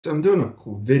So I'm doing a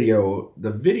cool video. The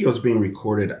video is being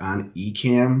recorded on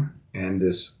Ecamm, and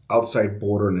this outside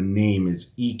border and the name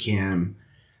is Ecamm,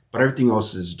 but everything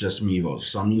else is just Mevo.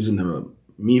 So I'm using the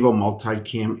Mevo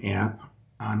Multicam app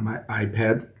on my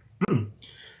iPad,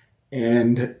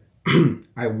 and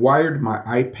I wired my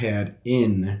iPad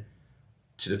in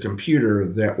to the computer.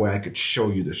 That way I could show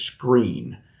you the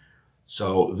screen.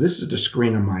 So this is the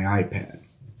screen on my iPad.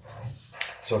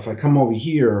 So if I come over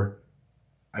here,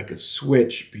 I could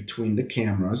switch between the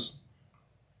cameras.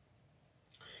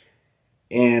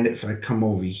 And if I come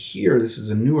over here, this is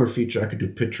a newer feature, I could do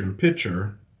picture in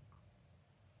picture.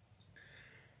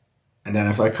 And then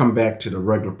if I come back to the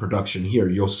regular production here,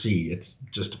 you'll see it's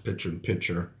just a picture in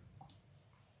picture.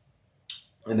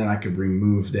 And then I could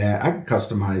remove that. I could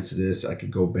customize this. I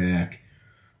could go back,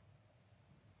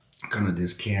 kind of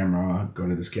this camera, go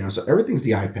to this camera. So everything's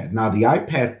the iPad. Now the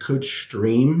iPad could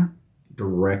stream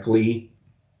directly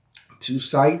to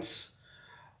sites,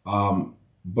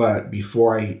 but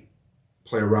before I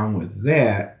play around with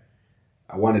that,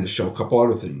 I wanted to show a couple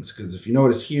other things, because if you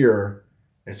notice here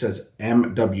it says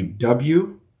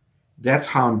MWW. That's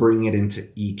how I'm bringing it into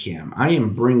Ecamm. I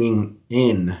am bringing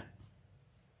in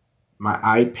my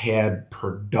iPad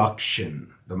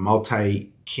production, the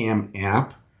Multicam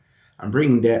app. I'm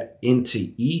bringing that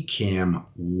into Ecamm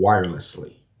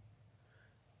wirelessly.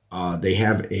 They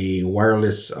have a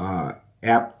wireless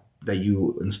app that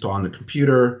you install on the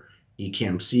computer.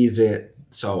 Ecamm sees it.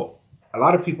 So a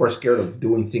lot of people are scared of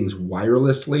doing things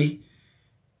wirelessly.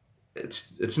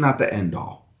 It's not the end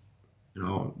all. You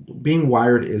know, being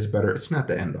wired is better. It's not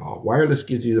the end all. Wireless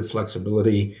gives you the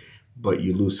flexibility, but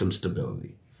you lose some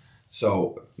stability.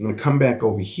 So I'm going to come back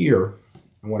over here,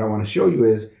 and what I want to show you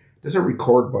is there's a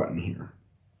record button here.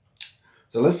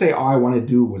 So let's say all I want to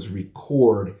do was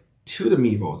record to the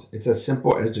Mevos. It's as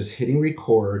simple as just hitting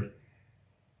record.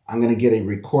 I'm going to get a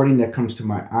recording that comes to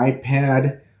my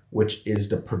iPad, which is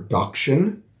the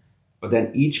production, but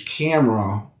then each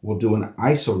camera will do an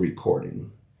ISO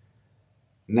recording.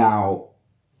 Now,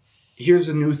 here's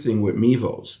a new thing with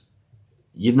Mevos.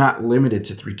 You're not limited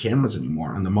to 3 cameras anymore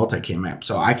on the Multicam app.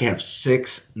 So I can have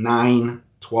 6, 9,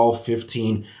 12,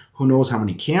 15, who knows how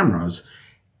many cameras.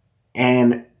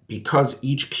 And because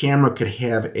each camera could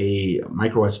have a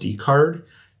micro SD card,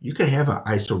 you could have an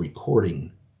ISO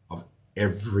recording of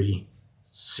every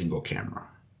single camera.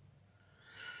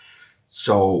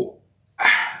 So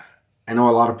I know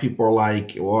a lot of people are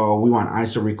like, well, we want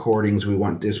ISO recordings, we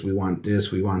want this, we want this,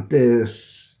 we want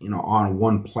this, you know, on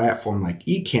one platform like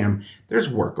Ecamm. There's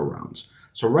workarounds.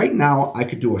 So right now I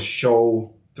could do a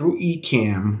show through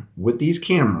Ecamm with these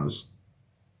cameras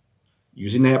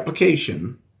using the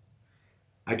application.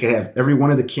 I could have every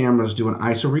one of the cameras do an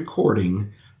ISO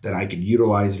recording that I could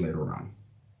utilize later on.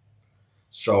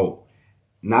 So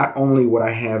not only would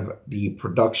I have the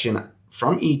production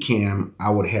from Ecamm,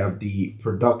 I would have the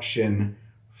production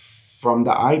from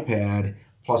the iPad,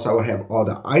 plus I would have all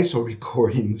the ISO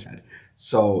recordings.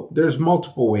 So there's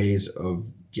multiple ways of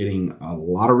getting a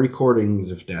lot of recordings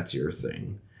if that's your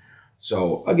thing.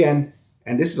 So again,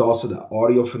 and this is also the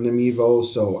audio from the Mevo,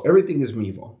 so everything is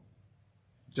Mevo.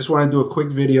 Just want to do a quick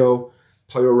video,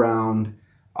 play around.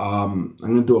 I'm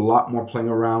going to do a lot more playing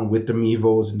around with the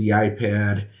Mevos and the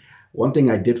iPad. One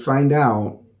thing I did find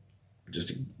out, just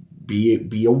to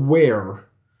be aware,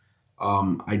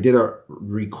 I did a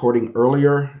recording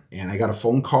earlier and I got a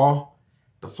phone call.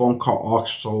 The phone call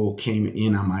also came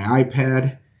in on my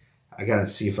iPad. I got to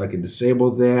see if I can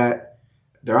disable that.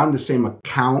 They're on the same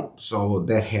account, so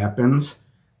that happens.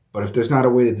 But if there's not a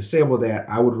way to disable that,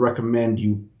 I would recommend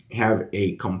you have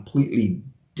a completely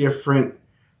different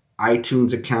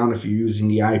iTunes account if you're using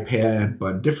the iPad,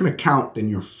 but different account than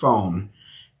your phone,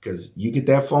 because you get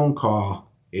that phone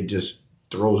call, it just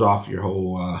throws off your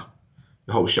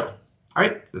whole show. All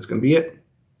right, that's going to be it.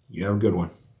 You have a good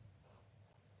one.